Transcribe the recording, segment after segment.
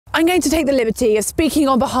I'm going to take the liberty of speaking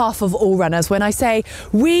on behalf of all runners when I say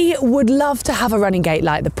we would love to have a running gait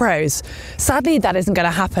like the pros. Sadly, that isn't going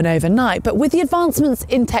to happen overnight, but with the advancements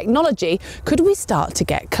in technology, could we start to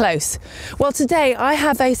get close? Well, today I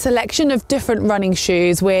have a selection of different running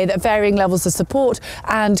shoes with varying levels of support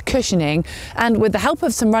and cushioning, and with the help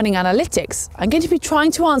of some running analytics, I'm going to be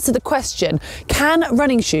trying to answer the question, can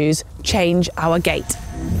running shoes change our gait?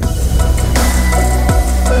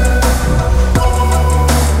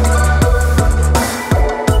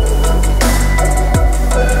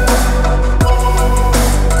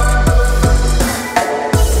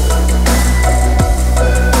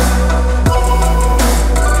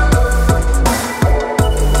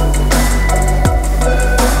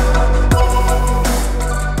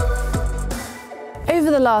 Over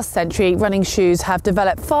the last century, running shoes have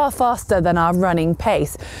developed far faster than our running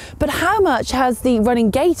pace. But how much has the running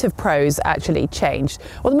gait of pros actually changed?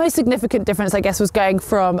 Well, the most significant difference, I guess, was going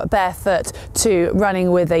from barefoot to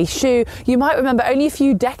running with a shoe. You might remember only a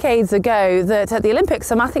few decades ago that at the Olympics,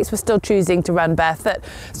 some athletes were still choosing to run barefoot.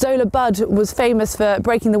 Zola Budd was famous for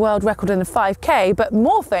breaking the world record in a 5K, but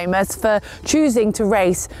more famous for choosing to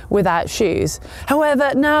race without shoes.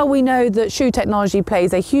 However, now we know that shoe technology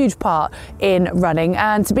plays a huge part in running,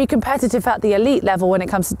 and to be competitive at the elite level when it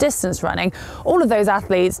comes to distance running, all of those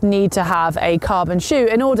athletes need to have a carbon shoe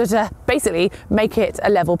in order to basically make it a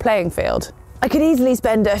level playing field. I could easily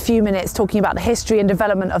spend a few minutes talking about the history and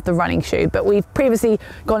development of the running shoe, but we've previously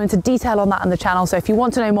gone into detail on that on the channel, so if you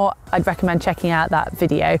want to know more, I'd recommend checking out that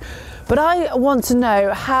video. But I want to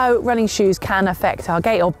know how running shoes can affect our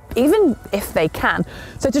gait, or even if they can.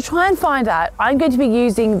 So to try and find out, I'm going to be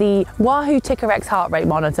using the Wahoo TickerX heart rate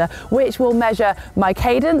monitor, which will measure my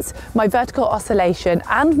cadence, my vertical oscillation,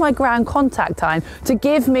 and my ground contact time to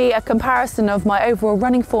give me a comparison of my overall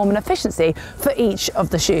running form and efficiency for each of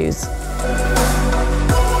the shoes.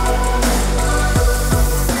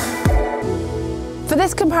 For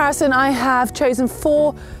this comparison, I have chosen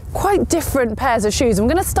 4 quite different pairs of shoes. I'm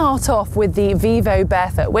going to start off with the Vivo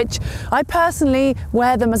Barefoot, which I personally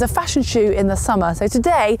wear them as a fashion shoe in the summer. So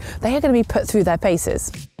today, they are going to be put through their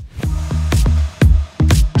paces.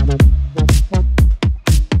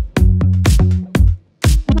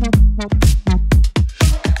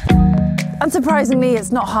 Unsurprisingly,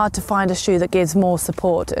 it's not hard to find a shoe that gives more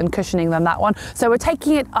support and cushioning than that one. So we're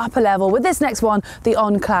taking it up a level with this next one, the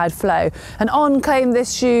On Cloud Flow. And On claimed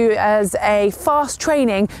this shoe as a fast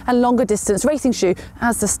training and longer distance racing shoe,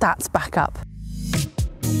 as the stats back up.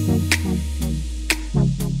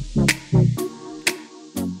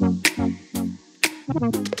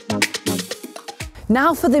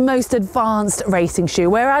 Now for the most advanced racing shoe.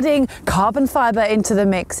 We're adding carbon fibre into the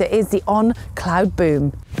mix. It is the On Cloud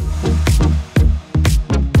Boom.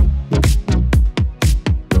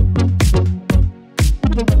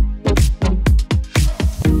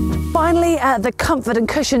 Finally, at the comfort and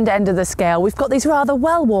cushioned end of the scale, we've got these rather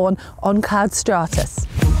well-worn On Cloud Stratus.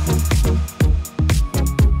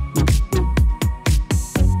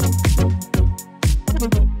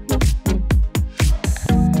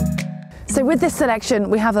 So with this selection,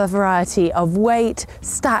 we have a variety of weight,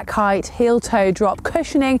 stack height, heel-toe drop,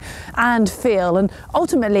 cushioning and feel, and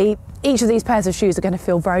ultimately each of these pairs of shoes are going to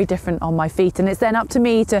feel very different on my feet, and it's then up to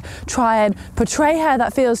me to try and portray how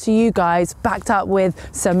that feels to you guys, backed up with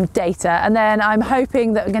some data. And then I'm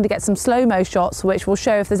hoping that we're going to get some slow-mo shots which will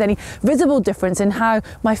show if there's any visible difference in how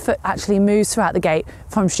my foot actually moves throughout the gait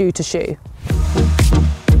from shoe to shoe.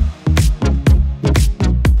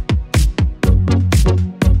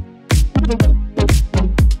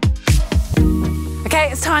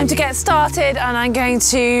 It's time to get started, and I'm going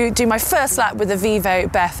to do my first lap with the Vivo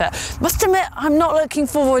Barefoot. Must admit, I'm not looking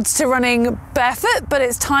forward to running barefoot, but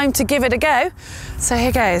it's time to give it a go. So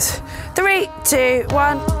here goes. 3, 2,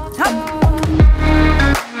 1, hop.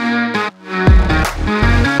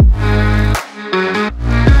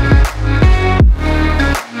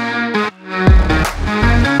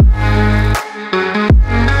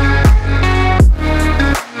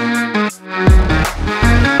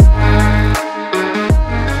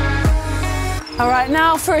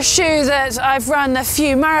 Now for a shoe that I've run a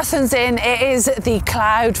few marathons in, it is the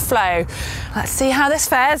Cloud Flow. Let's see how this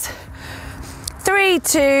fares. 3,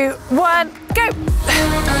 2, 1, go!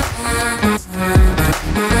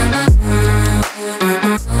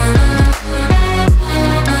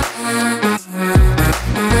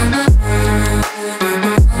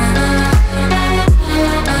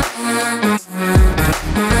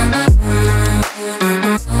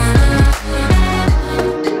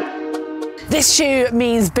 This shoe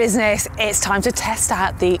means business. It's time to test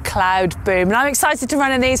out the Cloud Boom. And I'm excited to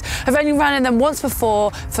run in these. I've only run in them once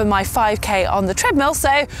before for my 5K on the treadmill, so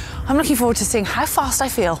I'm looking forward to seeing how fast I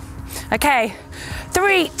feel. Okay,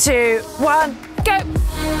 3, 2, 1, go.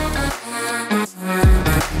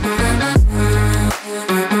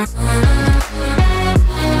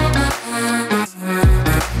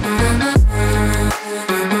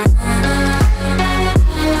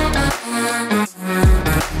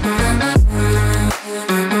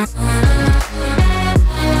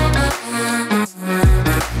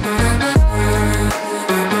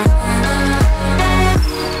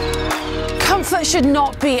 Should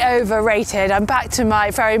not be overrated. I'm back to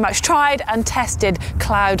my very much tried and tested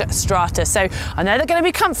Cloud Strata. So I know they're going to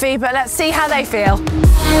be comfy, but let's see how they feel.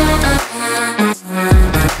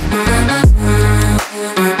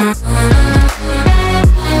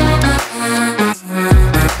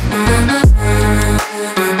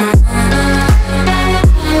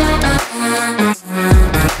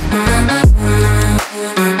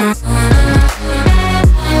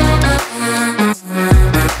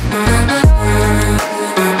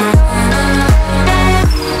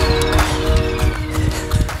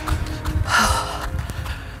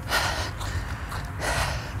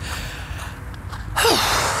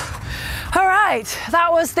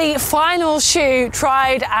 That was the final shoe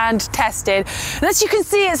tried and tested. And as you can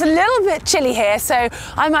see, it's a little bit chilly here, so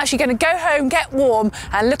I'm actually going to go home, get warm,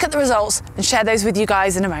 and look at the results and share those with you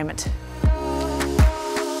guys in a moment.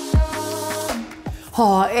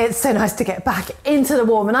 Oh, it's so nice to get back into the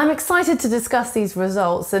warm, and I'm excited to discuss these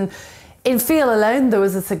results. And in feel alone, there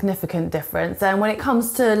was a significant difference. And when it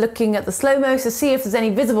comes to looking at the slow-mo to see if there's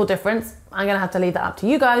any visible difference, I'm gonna have to leave that up to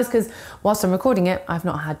you guys, because whilst I'm recording it, I've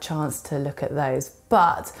not had a chance to look at those.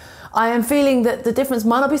 But I am feeling that the difference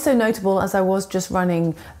might not be so notable, as I was just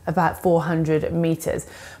running about 400 meters.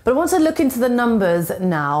 But I want to look into the numbers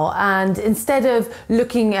now, and instead of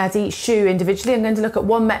looking at each shoe individually, I'm going to look at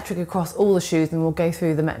one metric across all the shoes, and we'll go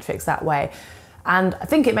through the metrics that way. And I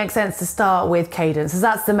think it makes sense to start with cadence, as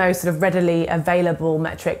that's the most sort of readily available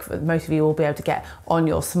metric that most of you will be able to get on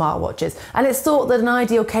your smartwatches. And it's thought that an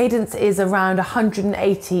ideal cadence is around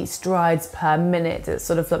 180 strides per minute. It's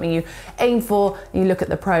sort of something you aim for, and you look at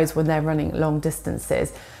the pros when they're running long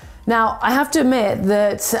distances. Now, I have to admit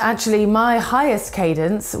that actually my highest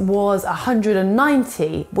cadence was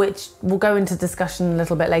 190, which we'll go into discussion a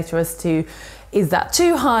little bit later as to is that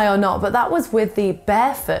too high or not, but that was with the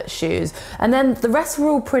barefoot shoes. And then the rest were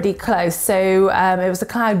all pretty close. So it was the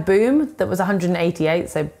Cloud Boom that was 188,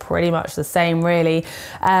 so pretty much the same really.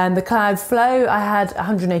 And the Cloud Flow, I had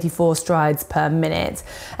 184 strides per minute.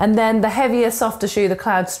 And then the heavier, softer shoe, the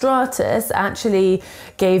Cloud Stratus, actually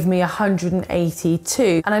gave me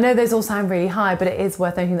 182. And I know those all sound really high, but it is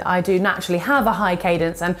worth noting that I do naturally have a high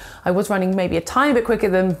cadence, and I was running maybe a tiny bit quicker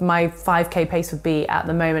than my 5K pace would be at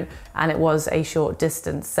the moment, and it was a short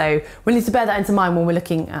distance. So we need to bear that into mind when we're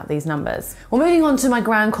looking at these numbers. Well, moving on to my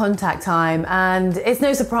ground contact time, and it's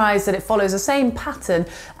no surprise that it follows the same pattern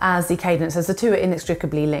as the cadence, as the two are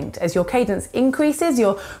inextricably linked. As your cadence increases,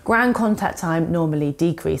 your ground contact time normally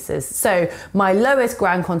decreases. So my lowest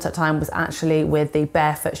ground contact time was actually with the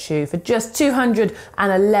barefoot shoe for just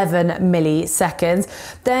 211 milliseconds.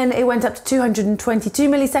 Then it went up to 222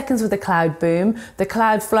 milliseconds with the Cloud Boom. The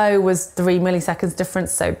Cloud Flow was 3 milliseconds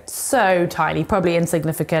difference, so tiny, probably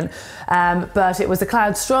insignificant, but it was the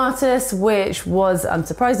Cloud Stratus, which was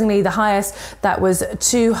unsurprisingly the highest. That was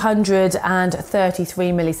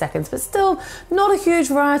 233 milliseconds, but still not a huge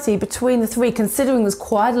variety between the three, considering there's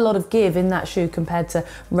quite a lot of give in that shoe compared to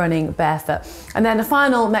running barefoot. And then the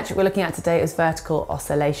final metric we're looking at today is vertical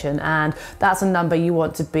oscillation, and that's a number you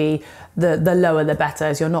want to be the lower the better,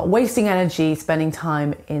 as you're not wasting energy spending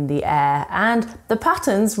time in the air. And the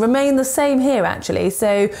patterns remain the same here actually.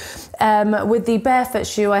 So with the barefoot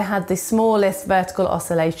shoe, I had the smallest vertical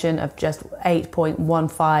oscillation of just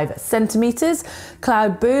 8.15 centimeters.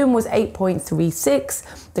 Cloud Boom was 8.36.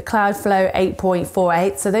 The Cloud Flow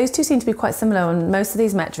 8.48. So those two seem to be quite similar on most of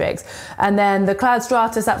these metrics. And then the Cloud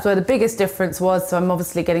Stratus, that's where the biggest difference was. So I'm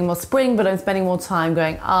obviously getting more spring, but I'm spending more time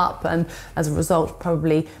going up, and as a result,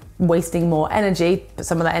 probably wasting more energy, but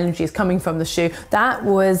some of that energy is coming from the shoe. That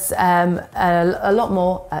was a lot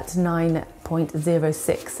more at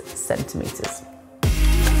 9.06 centimeters.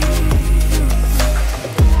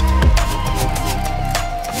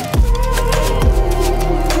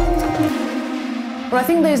 Well, I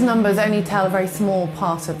think those numbers only tell a very small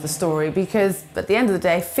part of the story, because at the end of the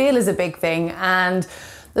day, feel is a big thing, and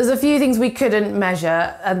There's a few things we couldn't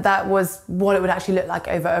measure, and that was what it would actually look like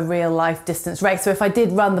over a real life distance race. So if I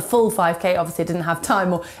did run the full 5K, obviously I didn't have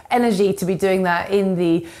time or energy to be doing that in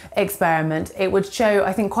the experiment, it would show,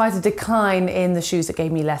 I think, quite a decline in the shoes that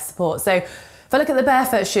gave me less support. So if I look at the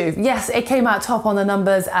barefoot shoe, yes, it came out top on the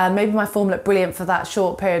numbers and maybe my form looked brilliant for that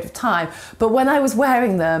short period of time. But when I was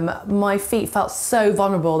wearing them, my feet felt so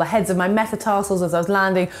vulnerable. The heads of my metatarsals as I was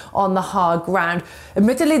landing on the hard ground.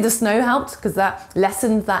 Admittedly, the snow helped because that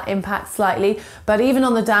lessened that impact slightly. But even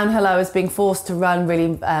on the downhill, I was being forced to run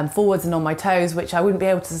really forwards and on my toes, which I wouldn't be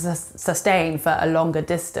able to sustain for a longer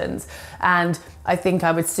distance. And I think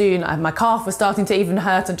I would soon, my calf was starting to even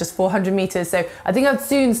hurt on just 400 meters. So I think I'd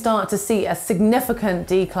soon start to see a significant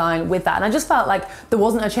decline with that. And I just felt like there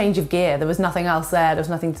wasn't a change of gear. There was nothing else there. There was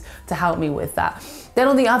nothing to help me with that. Then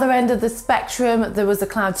on the other end of the spectrum, there was the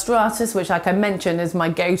Cloud Stratus, which, like I mentioned, is my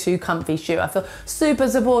go-to comfy shoe. I feel super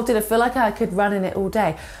supported. I feel like I could run in it all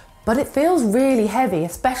day. But it feels really heavy,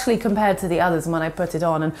 especially compared to the others when I put it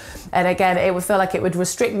on. And again, it would feel like it would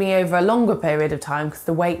restrict me over a longer period of time because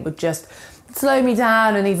the weight would just slow me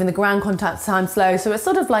down, and even the ground contact time slow. So it's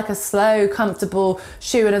sort of like a slow, comfortable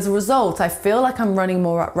shoe. And as a result, I feel like I'm running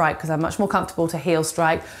more upright because I'm much more comfortable to heel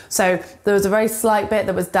strike. So there was a very slight bit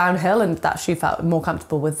that was downhill, and that shoe felt more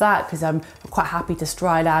comfortable with that because I'm quite happy to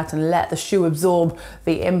stride out and let the shoe absorb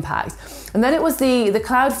the impact. And then it was the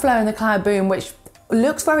Cloud Flow and the Cloud Boom, which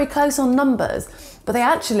looks very close on numbers, but they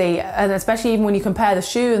actually, and especially even when you compare the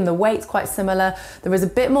shoe and the weight's quite similar, there is a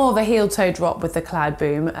bit more of a heel toe drop with the Cloud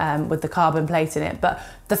Boom with the carbon plate in it, but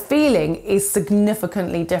the feeling is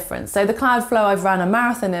significantly different. So the Cloud Flow I've run a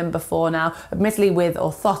marathon in before now, admittedly with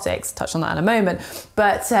orthotics, touch on that in a moment,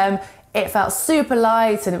 but it felt super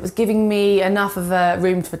light and it was giving me enough of a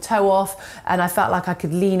room for toe off, and I felt like I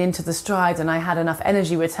could lean into the strides and I had enough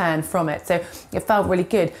energy return from it. So it felt really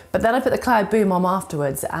good. But then I put the Cloud Boom on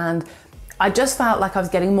afterwards, and I just felt like I was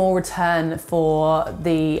getting more return for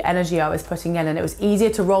the energy I was putting in, and it was easier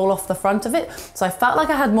to roll off the front of it. So I felt like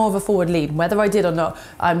I had more of a forward lead. Whether I did or not,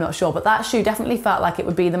 I'm not sure. But that shoe definitely felt like it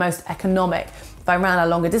would be the most economic. If I ran a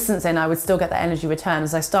longer distance in, I would still get the energy return.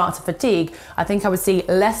 As I start to fatigue, I think I would see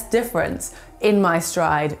less difference in my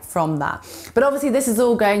stride from that. But obviously this is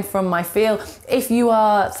all going from my feel. If you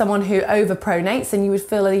are someone who overpronates, then you would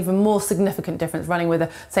feel an even more significant difference running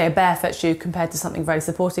with say a barefoot shoe compared to something very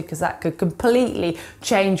supported, because that could completely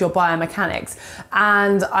change your biomechanics.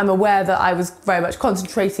 And I'm aware that I was very much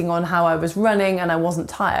concentrating on how I was running and I wasn't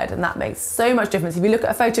tired, and that makes so much difference. If you look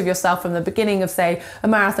at a photo of yourself from the beginning of say a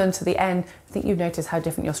marathon to the end, I think you've noticed how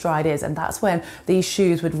different your stride is, and that's when these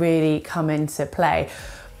shoes would really come into play.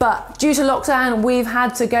 But due to lockdown, we've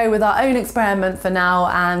had to go with our own experiment for now,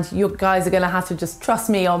 and you guys are going to have to just trust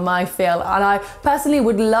me on my feel. And I personally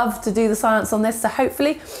would love to do the science on this, so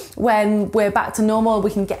hopefully when we're back to normal, we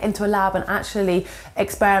can get into a lab and actually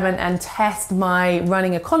experiment and test my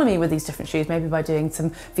running economy with these different shoes, maybe by doing some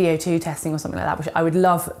VO2 testing or something like that, which I would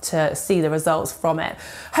love to see the results from it.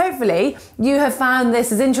 Hopefully you have found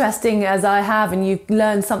this as interesting as I have, and you've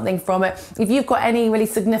learned something from it. If you've got any really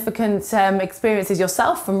significant experiences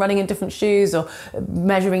yourself from running in different shoes or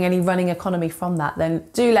measuring any running economy from that, then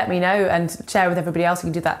do let me know and share with everybody else. You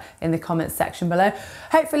can do that in the comments section below.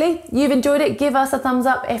 Hopefully you've enjoyed it. Give us a thumbs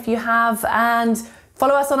up if you have, and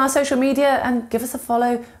follow us on our social media and give us a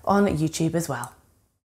follow on YouTube as well.